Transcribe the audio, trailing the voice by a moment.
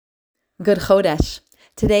Good Chodesh.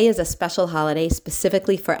 Today is a special holiday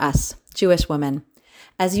specifically for us, Jewish women.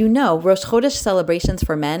 As you know, Rosh Chodesh celebrations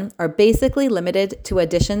for men are basically limited to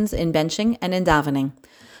additions in benching and in davening.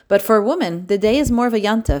 But for women, the day is more of a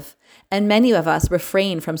yantiv, and many of us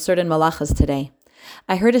refrain from certain malachas today.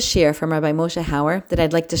 I heard a shir from Rabbi Moshe Hauer that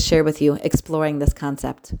I'd like to share with you, exploring this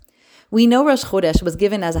concept. We know Rosh Chodesh was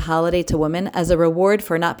given as a holiday to women as a reward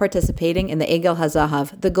for not participating in the Egel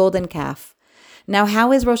HaZahav, the golden calf. Now,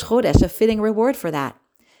 how is Rosh Chodesh a fitting reward for that?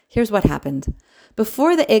 Here's what happened.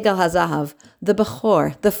 Before the Egel HaZahav, the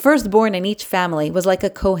Bechor, the firstborn in each family, was like a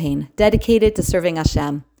Kohen, dedicated to serving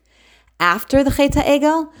Hashem. After the Chet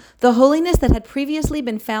HaEgel, the holiness that had previously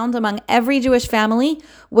been found among every Jewish family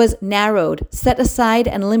was narrowed, set aside,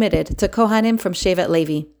 and limited to Kohanim from Shevet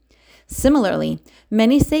Levi. Similarly,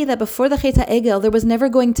 many say that before the Chet HaEgel, there was never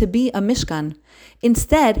going to be a Mishkan.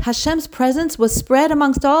 Instead, Hashem's presence was spread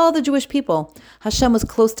amongst all the Jewish people. Hashem was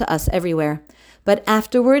close to us everywhere. But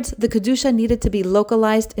afterwards, the Kedusha needed to be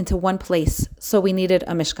localized into one place, so we needed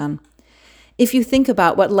a Mishkan. If you think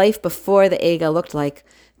about what life before the Egel looked like,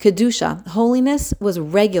 Kedusha, holiness, was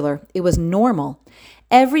regular. It was normal.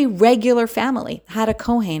 Every regular family had a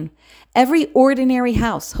Kohen. Every ordinary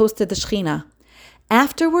house hosted the Shekhinah.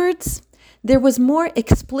 Afterwards, there was more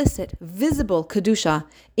explicit, visible Kedusha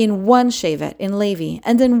in one Shevet, in Levi,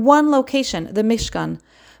 and in one location, the Mishkan.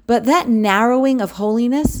 But that narrowing of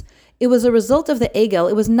holiness, it was a result of the Egel.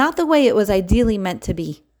 It was not the way it was ideally meant to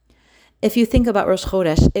be. If you think about Rosh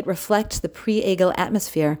Chodesh, it reflects the pre-Egel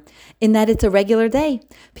atmosphere in that it's a regular day.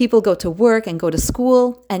 People go to work and go to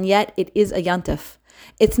school, and yet it is a yantif.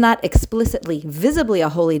 It's not explicitly, visibly a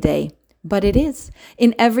holy day, but it is.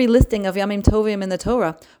 In every listing of Yamim Tovim in the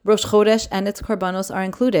Torah, Rosh Chodesh and its korbanos are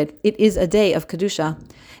included. It is a day of Kedusha.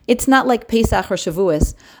 It's not like Pesach or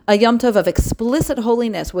Shavuos, a Yom Tov of explicit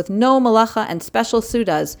holiness with no malacha and special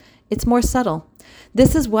sudas. It's more subtle.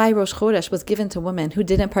 This is why Rosh Chodesh was given to women who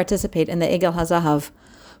didn't participate in the Egel HaZahav.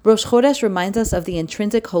 Rosh Chodesh reminds us of the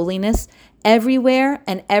intrinsic holiness everywhere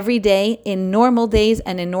and every day in normal days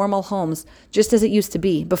and in normal homes, just as it used to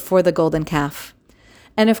be before the golden calf.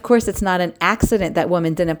 And of course, it's not an accident that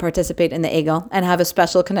women didn't participate in the Egel and have a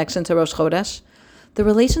special connection to Rosh Chodesh. The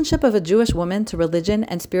relationship of a Jewish woman to religion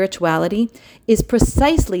and spirituality is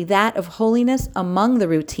precisely that of holiness among the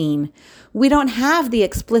routine. We don't have the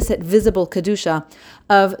explicit, visible Kedusha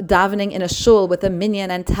of davening in a shul with a minyan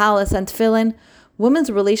and talis and tefillin.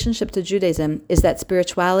 Women's relationship to Judaism is that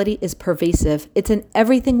spirituality is pervasive. It's in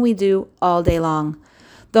everything we do all day long.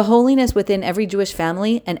 The holiness within every Jewish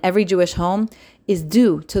family and every Jewish home is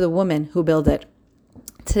due to the woman who build it.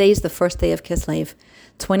 Today is the first day of Kislev,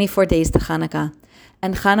 24 days to Chanukah.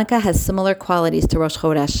 And Chanukah has similar qualities to Rosh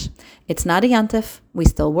Chodesh. It's not a yantif. We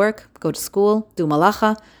still work, go to school, do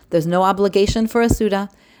malacha. There's no obligation for a suda.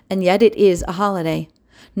 And yet it is a holiday.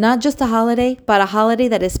 Not just a holiday, but a holiday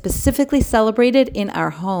that is specifically celebrated in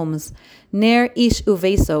our homes. Ner ish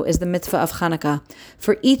uveso is the mitzvah of Chanukah,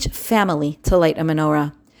 for each family to light a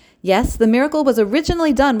menorah. Yes, the miracle was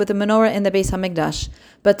originally done with a menorah in the Beis HaMikdash,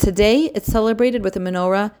 but today it's celebrated with a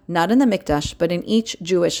menorah not in the Mikdash, but in each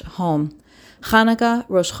Jewish home. Chanukah,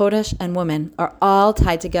 Rosh Chodesh, and women are all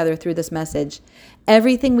tied together through this message.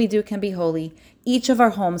 Everything we do can be holy. Each of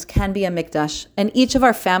our homes can be a mikdash, and each of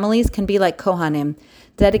our families can be like Kohanim,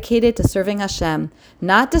 dedicated to serving Hashem,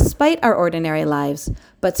 not despite our ordinary lives,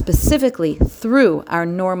 but specifically through our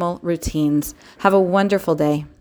normal routines. Have a wonderful day.